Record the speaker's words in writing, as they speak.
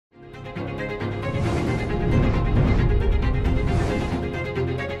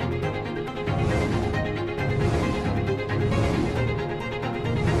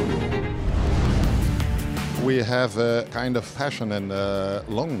we have a kind of passion and a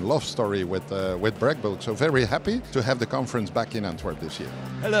long love story with breakbulk. So very happy to have the conference back in Antwerp this year.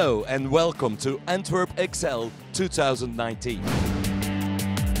 Hello and welcome to AntwerpXL 2019.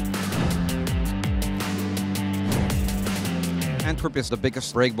 Antwerp is the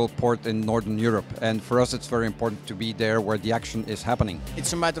biggest breakbulk port in Northern Europe, and for us it's very important to be there where the action is happening.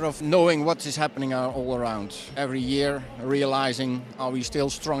 It's a matter of knowing what is happening all around. Every year realizing, are we still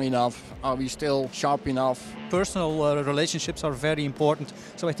strong enough? Are we still sharp enough? Personal relationships are very important,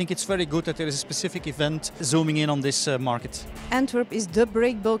 so I think it's very good that there is a specific event zooming in on this market. Antwerp is the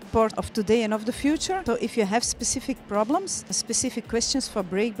breakbulk port of today and of the future. So if you have specific problems, specific questions for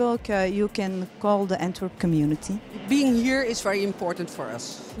breakbulk, you can call the Antwerp community. Being here is very important for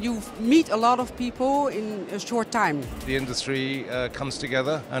us. You meet a lot of people in a short time. The industry comes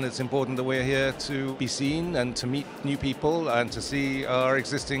together, and it's important that we're here to be seen and to meet new people and to see our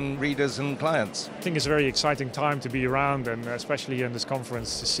existing readers and clients. I think it's a very exciting time to be around, and especially in this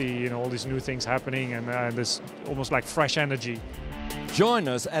conference to see all these new things happening, and there's almost like fresh energy. Join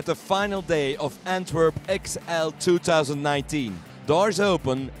us at the final day of AntwerpXL 2019. Doors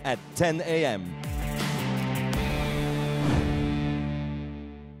open at 10 a.m.